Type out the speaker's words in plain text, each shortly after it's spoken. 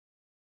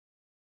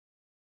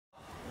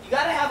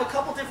got to have a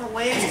couple different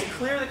ways to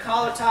clear the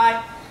collar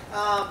tie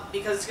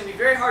because it's going to be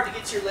very hard to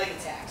get to your leg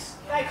attacks.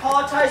 Guy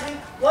collar ties me.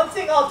 One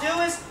thing I'll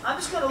do is I'm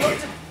just going to look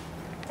to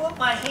put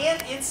my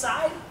hand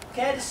inside.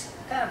 Okay, I just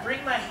kind of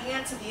bring my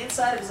hand to the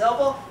inside of his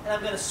elbow, and I'm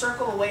going to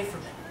circle away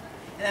from it.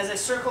 And as I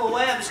circle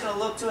away, I'm just going to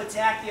look to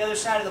attack the other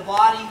side of the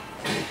body.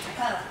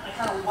 I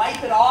kind of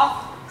wipe it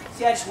off.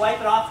 See, I just wipe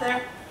it off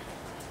there.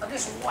 I'm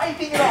just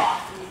wiping it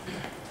off.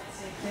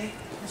 Same thing.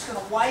 I'm just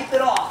going to wipe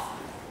it off.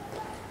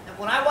 And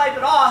when I wipe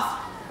it off,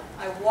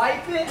 I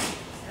wipe it,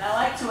 and I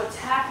like to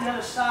attack the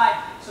other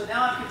side. So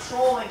now I'm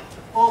controlling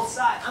both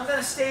sides. I'm going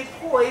to stay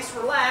poised,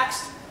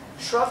 relaxed,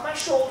 shrug my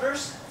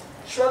shoulders,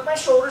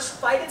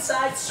 fight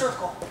inside,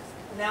 circle.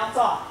 And now it's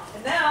off.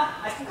 And now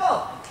I can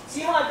go.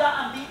 See how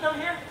I'm beating them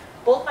here?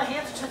 Both my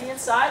hands are to the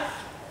inside.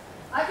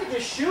 I can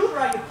just shoot, or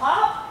I can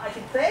pop, I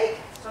can fake.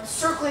 So I'm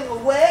circling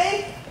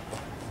away.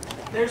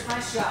 There's my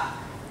shot.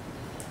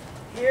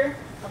 Here,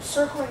 I'm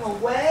circling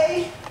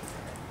away.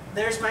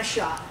 There's my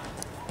shot.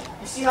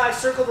 You see how I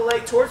circle the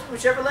leg towards me?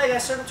 Whichever leg I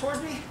circle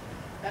towards me,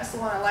 that's the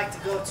one I like to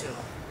go to.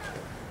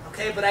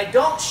 Okay, but I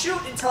don't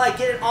shoot until I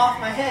get it off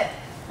my head.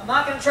 I'm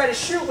not going to try to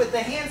shoot with the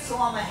hand still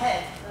on my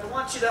head. I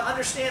want you to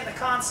understand the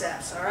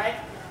concepts, all right?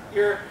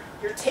 You're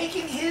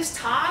taking his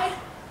tie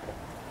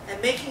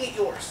and making it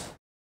yours.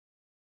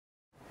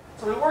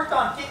 So we worked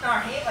on getting our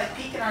hand, like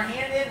peeking our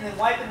hand in and then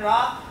wiping it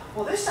off.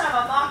 Well, this time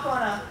I'm not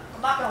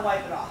gonna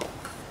wipe it off.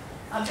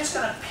 I'm just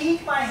gonna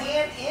peek my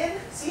hand in.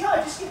 See how I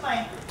just get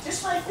my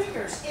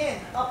fingers in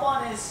up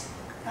on his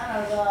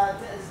kind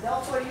of his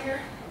deltoid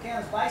here, okay,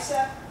 on his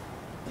bicep.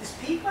 Just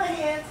peek my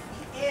hand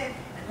in,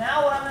 and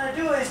now what I'm gonna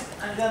do is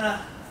I'm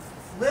gonna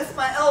lift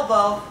my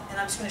elbow and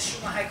I'm just gonna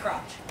shoot my high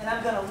crouch. And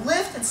I'm gonna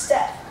lift and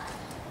step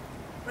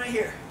right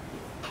here.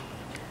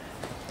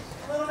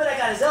 A little bit, I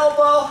got his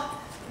elbow.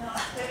 You know,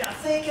 maybe I'm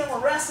thinking, we're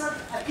wrestling.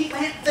 I peek my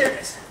hand, there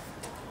it is.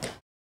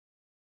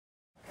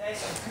 Okay,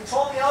 so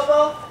control the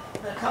elbow.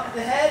 I'm going to come to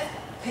the head,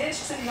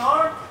 pinch to the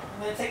arm.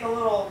 I'm going to take a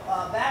little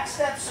back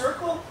step,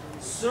 circle,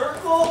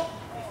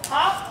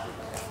 pop,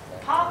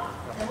 pop,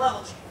 and level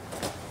change.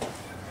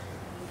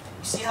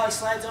 You see how he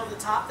slides over the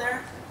top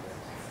there?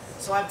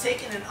 So I'm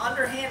taking an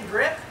underhand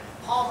grip,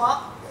 palm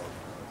up,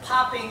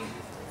 popping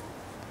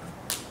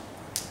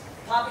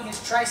his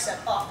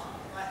tricep up.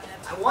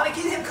 I want to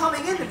get him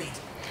coming into me.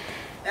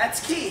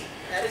 That's key.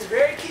 That is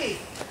very key.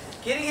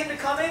 Getting him to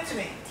come into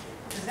me.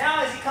 Because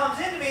now as he comes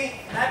into me,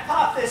 and I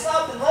pop this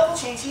up and level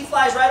change, he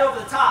flies right over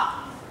the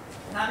top.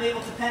 And I'm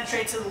able to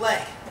penetrate to the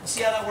leg. You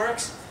see how that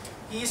works?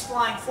 He's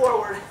flying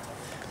forward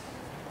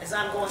as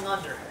I'm going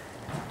under.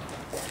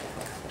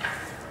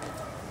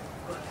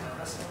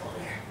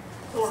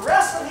 So we're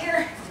wrestling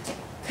here.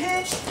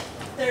 Pinch.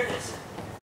 There it is.